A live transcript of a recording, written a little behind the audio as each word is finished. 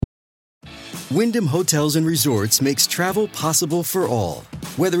Wyndham Hotels and Resorts makes travel possible for all.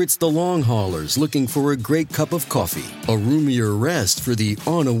 Whether it's the long haulers looking for a great cup of coffee, a roomier rest for the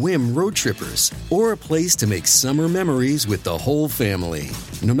on-a-whim road trippers, or a place to make summer memories with the whole family.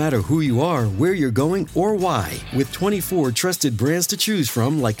 No matter who you are, where you're going, or why, with 24 trusted brands to choose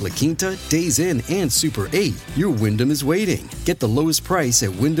from like La Quinta, Days Inn, and Super 8, your Wyndham is waiting. Get the lowest price at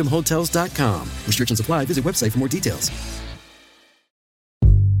WyndhamHotels.com. Restrictions apply. Visit website for more details.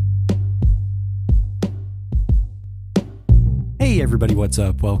 Hey everybody, what's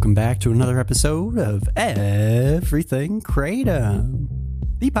up? Welcome back to another episode of Everything Kratom,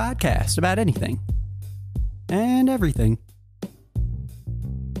 the podcast about anything and everything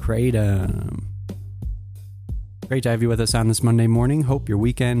Kratom. Great to have you with us on this Monday morning. Hope your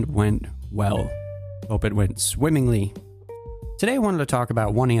weekend went well. Hope it went swimmingly. Today I wanted to talk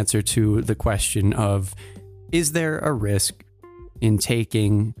about one answer to the question of, is there a risk in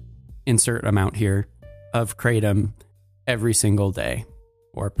taking insert amount here of Kratom every single day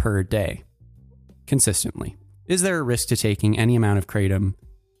or per day consistently? Is there a risk to taking any amount of Kratom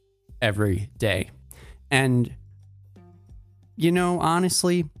every day? And, you know,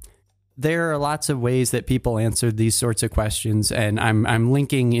 honestly, there are lots of ways that people answered these sorts of questions, and I'm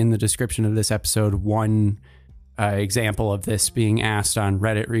linking in the description of this episode one example of this being asked on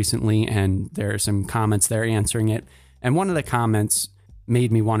Reddit recently, and there are some comments there answering it. And one of the comments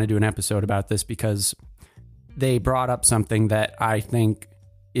made me want to do an episode about this because they brought up something that I think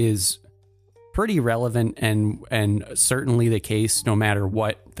is pretty relevant and certainly the case no matter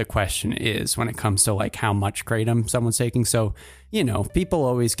what the question is when it comes to like how much Kratom someone's taking. So, you know, people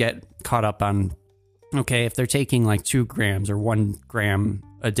always get caught up on, okay, if they're taking like 2 grams or 1 gram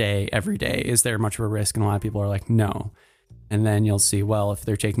a day every day, is there much of a risk? And a lot of people are like, no. And then you'll see, well, if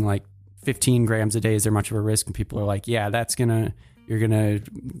they're taking like 15 grams a day, is there much of a risk? And people are like, yeah, you're going to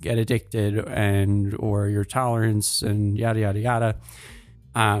get addicted and or your tolerance and yada, yada, yada.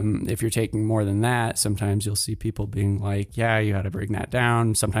 If you're taking more than that, sometimes you'll see people being like, yeah, you got to bring that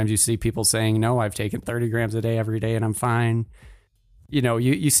down. Sometimes you see people saying, no, I've taken 30 grams a day every day and I'm fine. You know,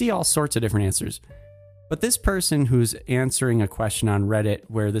 you see all sorts of different answers. But this person who's answering a question on Reddit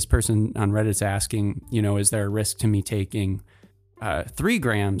where this person on Reddit is asking, you know, is there a risk to me taking 3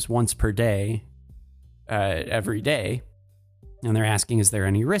 grams once per day every day? And they're asking, is there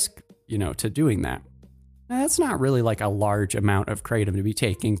any risk, you know, to doing that? Now, that's not really like a large amount of Kratom to be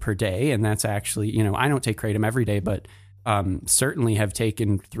taking per day. And that's actually, you know, I don't take Kratom every day, but certainly have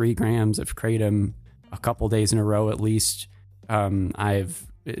taken 3 grams of Kratom a couple days in a row at least.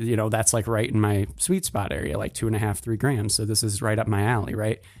 You know, that's like right in my sweet spot area, like 2.5, 3 grams. So this is right up my alley,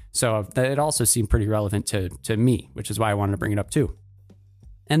 right? So it also seemed pretty relevant to me, which is why I wanted to bring it up too.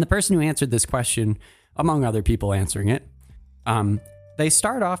 And the person who answered this question, among other people answering it, they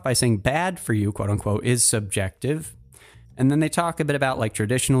start off by saying bad for you, quote unquote, is subjective. And then they talk a bit about like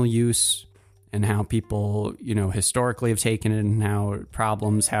traditional use and how people, you know, historically have taken it and how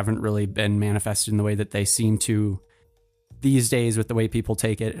problems haven't really been manifested in the way that they seem to these days with the way people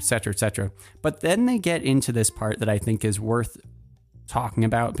take it, et cetera, et cetera. But then they get into this part that I think is worth talking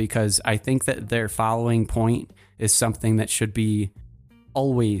about because I think that their following point is something that should be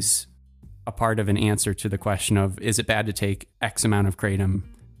always a part of an answer to the question of, is it bad to take X amount of Kratom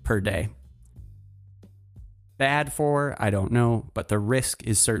per day? Bad for, I don't know, but the risk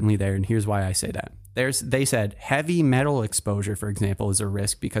is certainly there. And here's why I say that. They said heavy metal exposure, for example, is a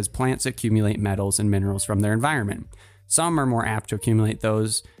risk because plants accumulate metals and minerals from their environment. Some are more apt to accumulate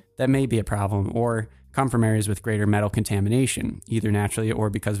those that may be a problem or come from areas with greater metal contamination, either naturally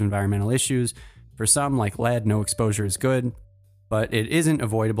or because of environmental issues. For some, like lead, no exposure is good, but it isn't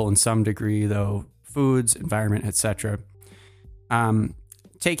avoidable in some degree, though foods, environment, etc.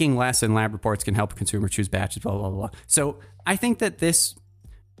 Taking less in lab reports can help a consumer choose batches, blah, blah, blah. So I think that this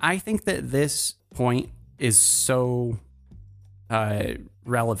point is so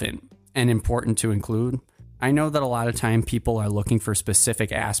relevant and important to include. I know that a lot of time people are looking for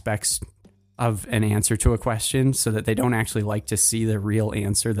specific aspects of an answer to a question so that they don't actually like to see the real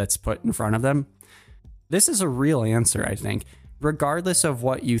answer that's put in front of them. This is a real answer, I think. Regardless of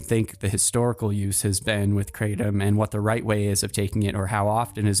what you think the historical use has been with Kratom and what the right way is of taking it or how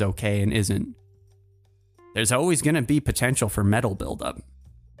often is okay and isn't, there's always going to be potential for metal buildup.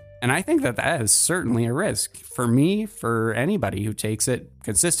 And I think that that is certainly a risk for me, for anybody who takes it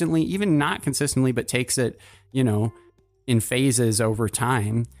consistently, even not consistently, but takes it, you know, in phases over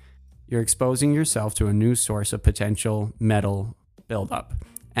time. You're exposing yourself to a new source of potential metal buildup.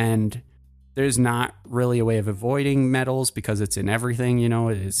 And there's not really a way of avoiding metals because it's in everything, you know,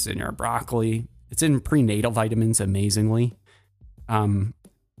 it's in your broccoli. It's in prenatal vitamins, amazingly,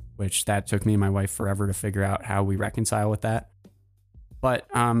 which that took me and my wife forever to figure out how we reconcile with that. But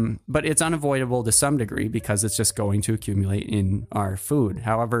it's unavoidable to some degree because it's just going to accumulate in our food.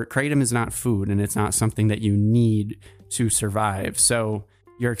 However, kratom is not food, and it's not something that you need to survive. So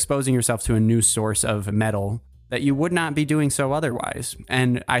you're exposing yourself to a new source of metal that you would not be doing so otherwise.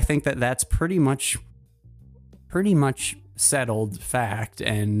 And I think that that's pretty much settled fact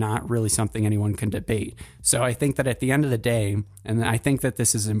and not really something anyone can debate. So I think that at the end of the day, and I think that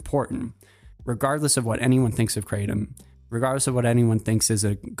this is important, regardless of what anyone thinks of kratom, regardless of what anyone thinks is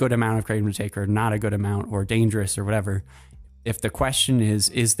a good amount of kratom to take or not a good amount or dangerous or whatever, if the question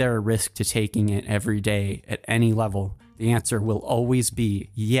is there a risk to taking it every day at any level, the answer will always be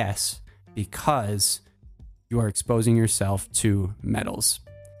yes, because you are exposing yourself to metals.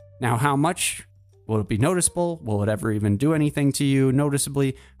 Now, how much will it be noticeable? Will it ever even do anything to you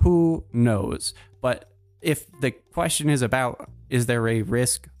noticeably? Who knows? But if the question is about, is there a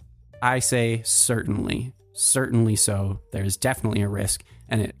risk? I say certainly. Certainly so. There's definitely a risk,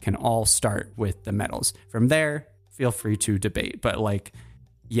 and it can all start with the metals. From there, feel free to debate. But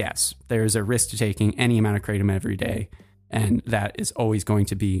yes, there's a risk to taking any amount of kratom every day, and that is always going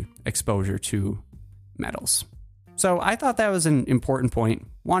to be exposure to metals. So I thought that was an important point.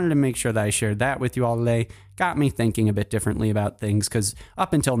 Wanted to make sure that I shared that with you all today. Got me thinking a bit differently about things, because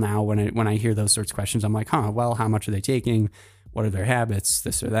up until now, when I hear those sorts of questions, I'm like, well, how much are they taking? What are their habits?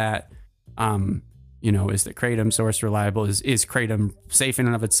 This or that. Is the kratom source reliable? Is kratom safe in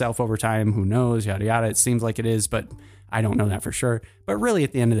and of itself over time? Who knows? Yada, yada. It seems like it is, but I don't know that for sure. But really,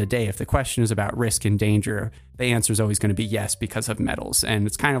 at the end of the day, if the question is about risk and danger, the answer is always going to be yes, because of metals. And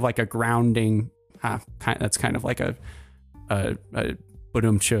it's kind of like a grounding, that's kind of like a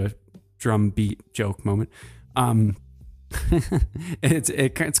badum-cha drum beat joke moment.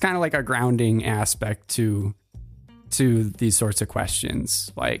 It's kind of like a grounding aspect to these sorts of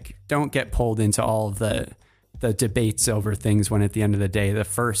questions. Like, don't get pulled into all of the debates over things when at the end of the day, the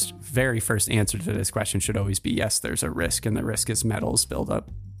very first answer to this question should always be yes, there's a risk, and the risk is metals build up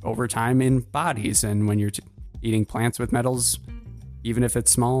over time in bodies. And when you're eating plants with metals, even if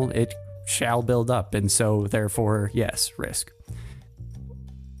it's small, it shall build up. And so therefore, yes, risk.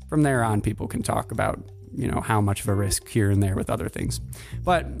 From there on, people can talk about how much of a risk here and there with other things.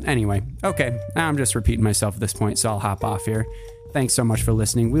 But anyway, okay, I'm just repeating myself at this point, so I'll hop off here. Thanks so much for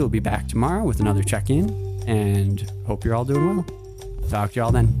listening. We will be back tomorrow with another check-in, and hope you're all doing well. Talk to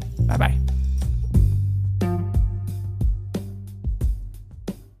y'all then. Bye-bye.